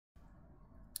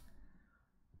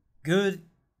Good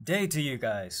day to you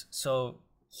guys. So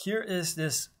here is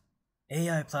this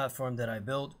AI platform that I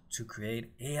built to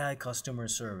create AI customer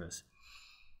service.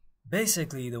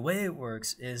 Basically, the way it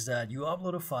works is that you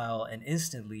upload a file and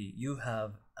instantly you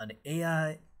have an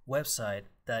AI website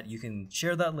that you can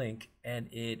share that link and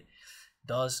it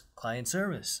does client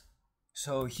service.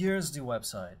 So here's the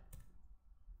website.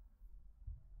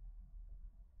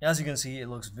 As you can see, it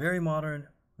looks very modern,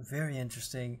 very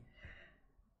interesting,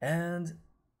 and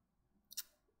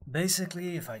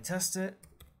basically if I test it,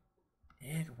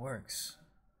 it works.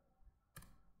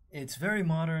 It's very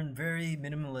modern, very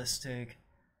minimalistic,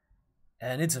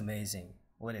 and it's amazing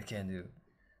what it can do.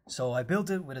 So I built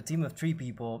it with a team of 3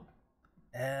 people,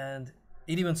 and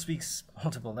it even speaks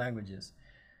multiple languages.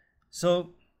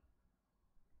 So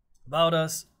about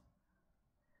us,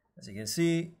 as you can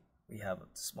see, we have a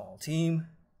small team.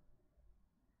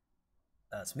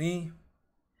 That's me.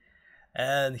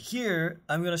 And here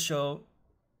I'm going to show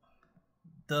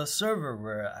the server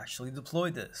where I actually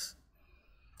deployed this.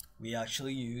 We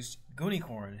actually used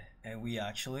Gunicorn and we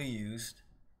actually used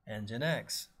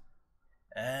Nginx.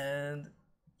 And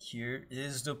here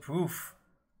is the proof.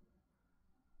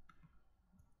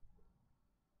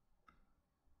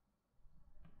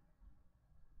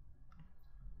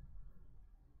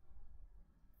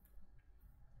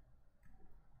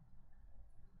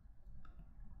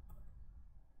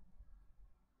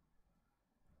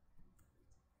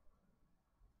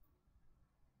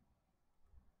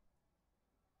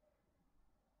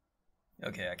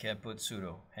 Okay, I can't put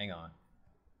sudo. Hang on.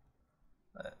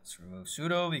 Let's remove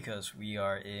sudo because we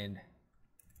are in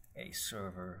a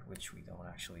server which we don't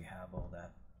actually have all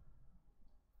that.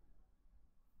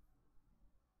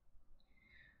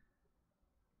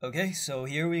 Okay, so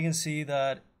here we can see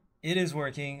that it is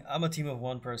working. I'm a team of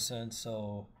 1 person,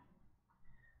 so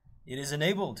it is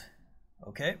enabled.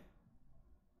 Okay,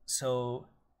 so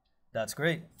that's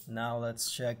great. Now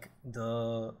let's check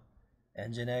the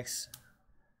Nginx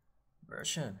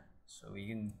version. So we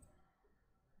can,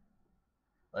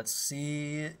 let's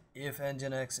see if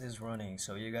Nginx is running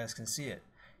so you guys can see it.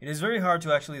 It is very hard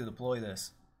to actually deploy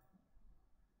this.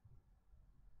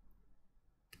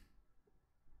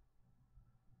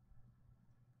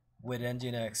 With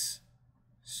Nginx.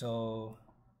 So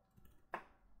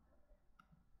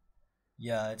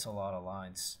yeah, it's a lot of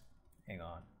lines. Hang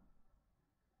on.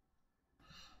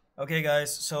 Okay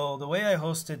guys, so the way I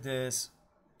hosted this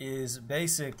is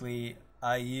basically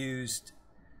I used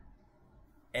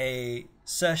a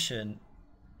session,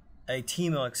 a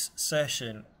Tmux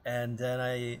session, and then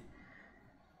I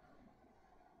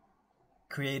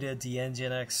created the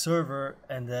Nginx server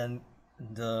and then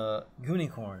the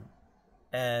Gunicorn,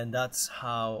 and that's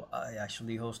how I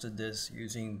actually hosted this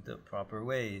using the proper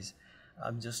ways.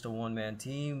 I'm just a one-man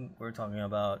team. We're talking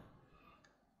about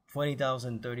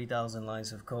 20,000, 30,000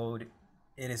 lines of code.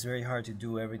 It is very hard to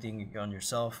do everything on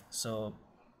yourself, so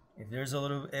if there's a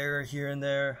little error here and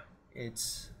there,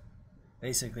 it's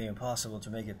basically impossible to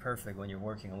make it perfect when you're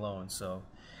working alone. So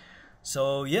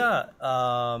yeah,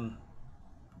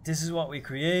 this is what we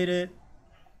created.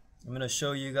 I'm gonna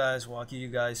show you guys, walk you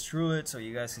guys through it so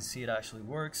you guys can see it actually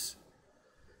works.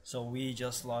 So we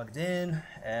just logged in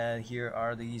and here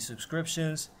are the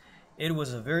subscriptions. It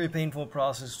was a very painful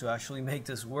process to actually make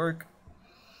this work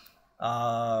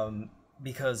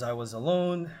because I was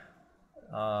alone.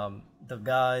 The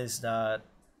guys that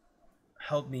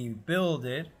helped me build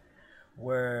it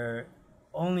were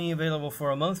only available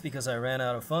for a month because I ran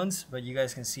out of funds, but you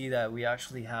guys can see that we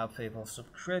actually have PayPal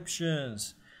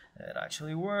subscriptions. It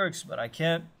actually works, but I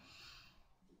can't.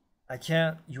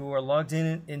 You are logged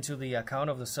into the account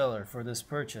of the seller for this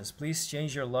purchase. Please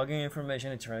change your login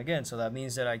information and try again. So that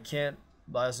means that I can't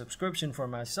buy a subscription for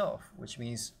myself, which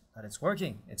means that it's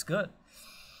working. It's good.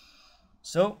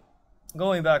 So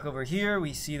going back over here,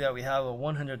 we see that we have a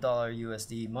 $100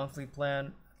 USD monthly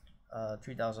plan,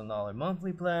 $3,000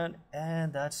 monthly plan,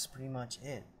 and that's pretty much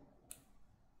it.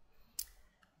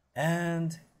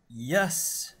 And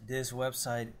yes, this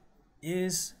website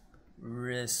is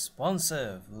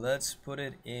responsive. Let's put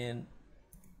it in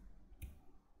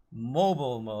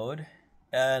mobile mode,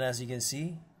 and as you can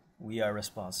see, we are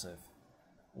responsive,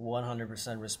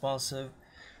 100% responsive.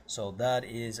 So that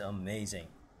is amazing.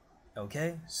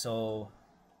 Okay, so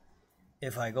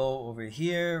if I go over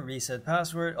here, reset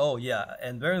password. Oh yeah,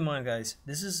 and bear in mind guys,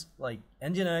 this is like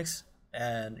Nginx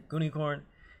and Gunicorn.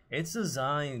 It's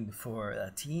designed for a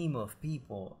team of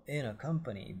people in a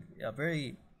company, a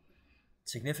very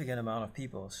significant amount of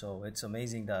people. So it's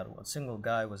amazing that a single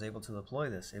guy was able to deploy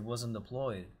this. It wasn't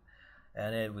deployed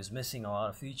and it was missing a lot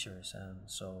of features, and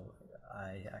so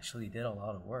I actually did a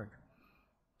lot of work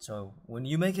So when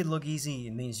you make it look easy,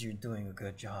 it means you're doing a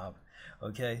good job.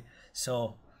 Okay,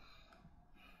 so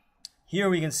here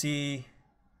we can see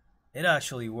it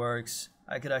actually works.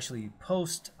 I could actually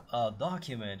post a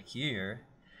document here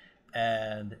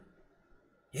and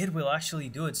it will actually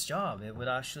do its job. It would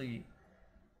actually,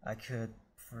 I could,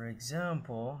 for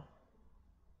example,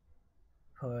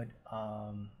 put,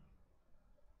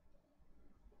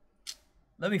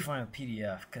 let me find a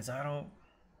PDF because I don't,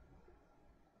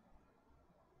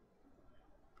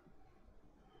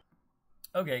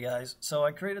 okay guys, so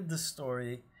I created this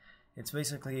story. It's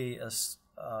basically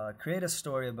create a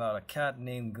story about a cat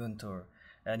named Guntur,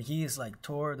 and he is like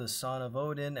Thor, the son of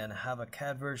Odin, and have a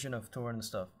cat version of Thor and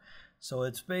stuff. So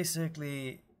it's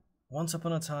basically once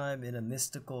upon a time in a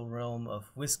mystical realm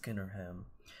of Wiskenderheim,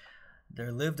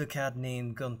 there lived a cat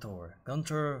named Guntur.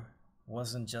 Guntur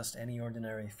wasn't just any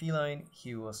ordinary feline,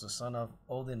 he was the son of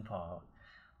Odinpa,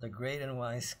 the great and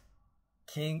wise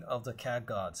king of the cat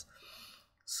gods.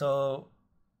 So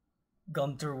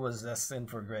Guntur was destined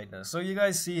for greatness. So you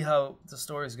guys see how the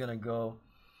story is gonna go,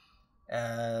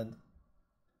 and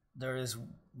there is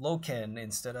Loken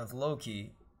instead of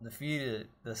Loki. Defeated,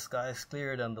 the skies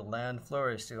cleared and the land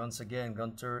flourished. Once again,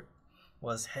 Guntur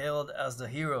was hailed as the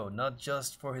hero, not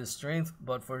just for his strength,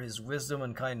 but for his wisdom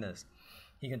and kindness.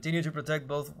 He continued to protect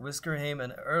both Whiskerheim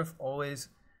and Earth, always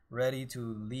ready to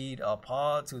lead a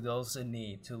paw to those in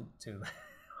need.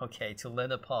 Okay, to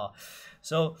lend a paw.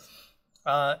 So,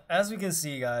 as we can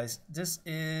see, guys, this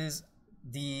is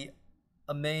the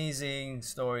amazing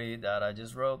story that I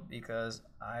just wrote because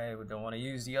I don't want to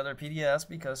use the other PDFs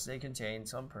because they contain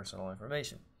some personal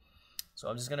information. So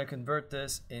I'm just going to convert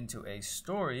this into a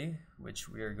story, which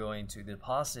we are going to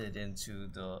deposit into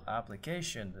the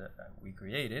application that we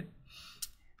created.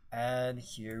 And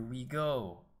here we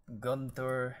go.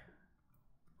 Guntur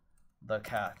the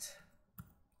cat.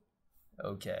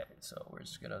 Okay, so we're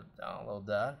just going to download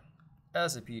that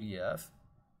as a PDF.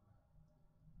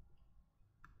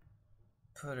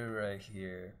 Put it right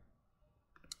here,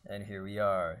 and here we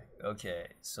are. Okay,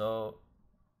 so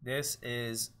this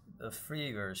is the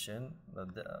free version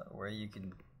where you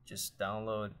can just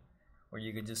download, or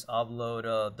you can just upload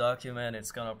a document.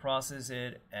 It's gonna process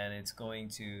it and it's going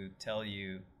to tell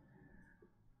you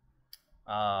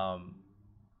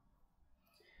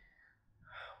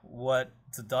what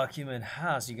the document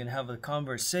has. You can have a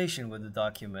conversation with the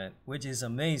document, which is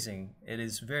amazing. It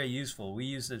is very useful. We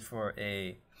used it for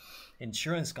a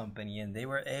insurance company, and they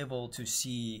were able to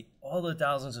see all the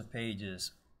thousands of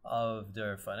pages of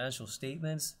their financial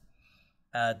statements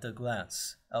at the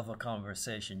glance of a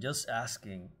conversation, just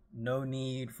asking. No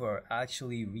need for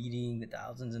actually reading the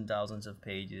thousands and thousands of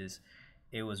pages.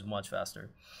 It was much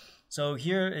faster. So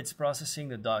here it's processing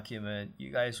the document.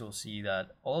 You guys will see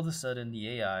that all of a sudden the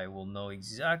AI will know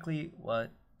exactly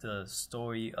what the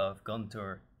story of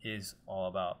Guntur is all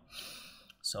about.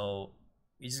 So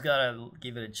you just gotta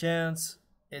give it a chance.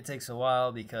 It takes a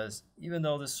while because even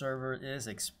though the server is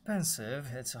expensive,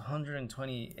 it's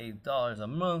 $128 a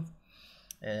month,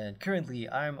 and currently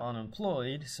I'm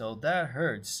unemployed, so that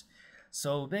hurts.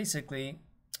 So basically,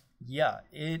 yeah,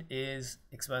 it is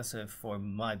expensive for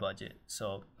my budget.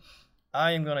 So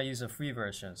I am gonna use a free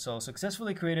version. So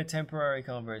successfully created temporary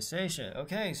conversation.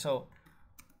 Okay, so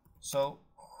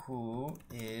who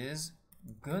is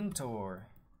Guntur?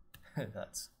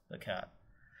 That's the cat,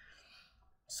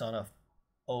 son of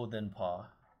Odinpa.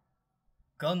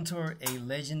 Guntur, a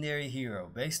legendary hero.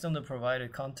 Based on the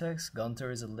provided context,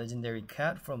 Guntur is a legendary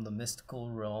cat from the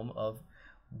mystical realm of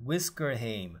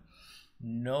Whiskerheim,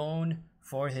 known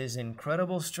for his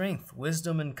incredible strength,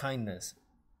 wisdom, and kindness.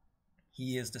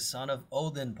 He is the son of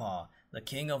Odinpa, the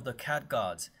king of the cat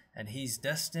gods, and he's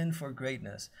destined for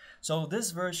greatness. So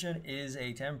this version is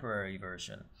a temporary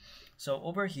version. So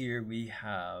over here we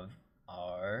have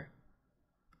our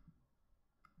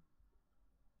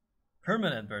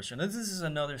permanent version. This is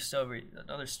another story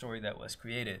that was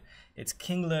created. It's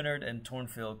King Leonard and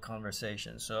Thornfield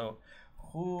conversation. So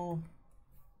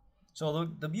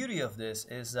the beauty of this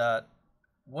is that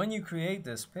when you create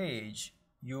this page,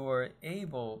 you are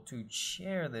able to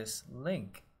share this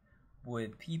link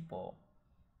with people,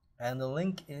 and the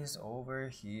link is over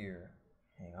here.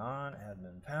 Hang on,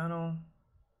 admin panel.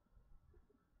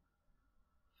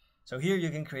 So here you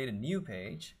can create a new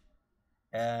page,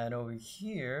 and over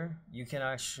here you can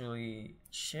actually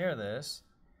share this,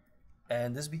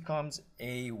 and this becomes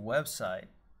a website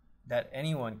that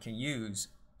anyone can use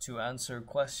to answer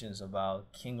questions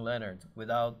about King Leonard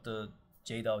without the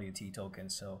JWT token.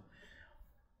 So,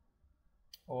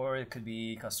 or it could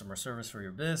be customer service for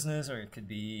your business, or it could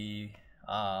be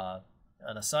an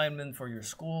assignment for your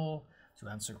school. to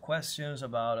answer questions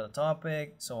about a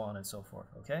topic, so on and so forth.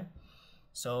 Okay,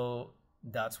 so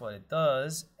that's what it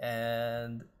does.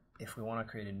 And if we want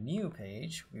to create a new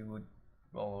page, we would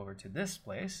roll over to this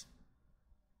place,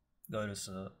 go to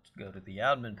the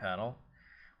admin panel.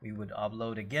 We would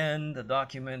upload again the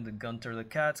document. The Gunter the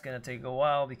cat's gonna take a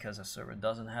while because the server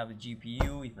doesn't have a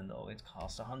GPU, even though it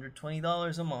costs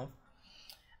 $120 a month.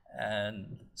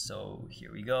 And so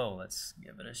here we go. Let's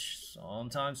give it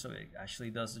some time so it actually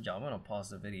does the job. I'm gonna pause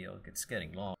the video. It's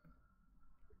getting long.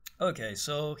 Okay,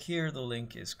 so here the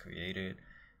link is created.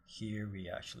 Here we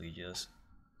actually just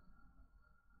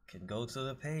can go to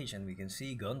the page and we can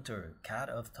see Gunter, Cat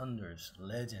of Thunders,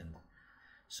 legend.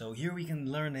 So here we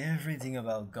can learn everything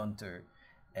about Gunter,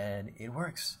 and it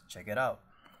works. Check it out.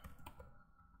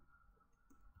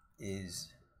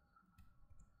 Is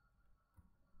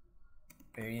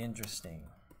very interesting.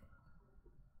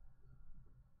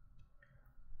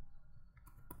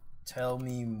 Tell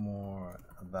me more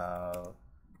about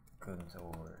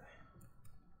Gunter.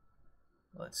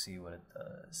 Let's see what it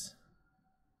does.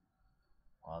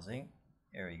 Pausing.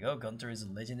 There we go. Gunter is a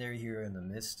legendary hero in the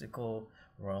mystical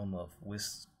realm of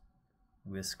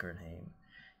Whiskerheim.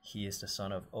 He is the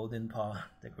son of Odinpa,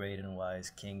 the great and wise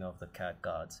king of the cat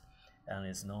gods, and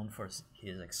is known for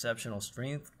his exceptional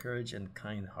strength, courage, and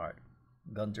kind heart.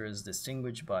 Gunter is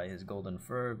distinguished by his golden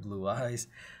fur, blue eyes,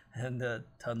 and the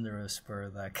thunderous purr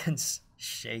that can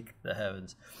shake the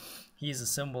heavens. He is a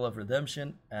symbol of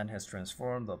redemption and has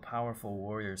transformed a powerful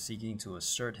warrior seeking to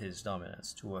assert his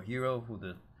dominance to a hero who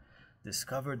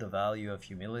discovered the value of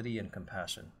humility and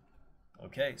compassion.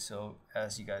 Okay, so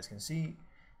as you guys can see,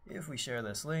 if we share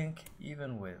this link,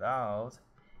 even without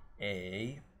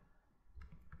a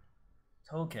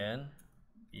token,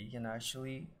 we can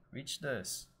actually reach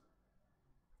this.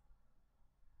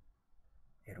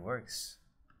 It works.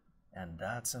 And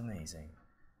that's amazing,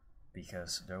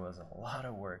 because there was a lot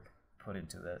of work put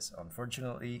into this.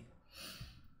 Unfortunately,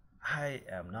 I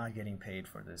am not getting paid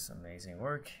for this amazing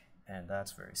work, and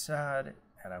that's very sad.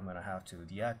 And I'm gonna have to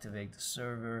deactivate the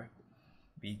server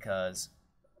because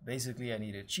basically I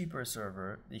need a cheaper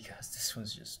server because this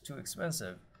one's just too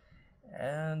expensive,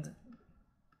 and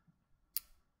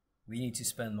we need to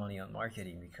spend money on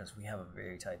marketing because we have a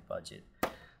very tight budget.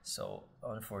 So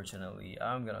unfortunately,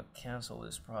 I'm gonna cancel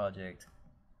this project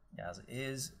as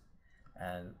is,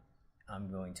 and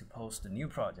I'm going to post a new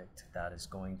project that is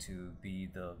going to be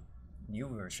the new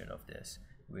version of this,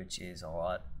 which is a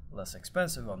lot less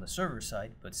expensive on the server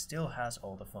side, but still has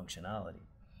all the functionality.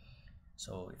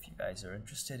 So if you guys are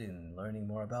interested in learning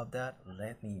more about that,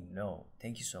 let me know.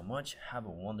 Thank you so much. Have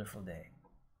a wonderful day.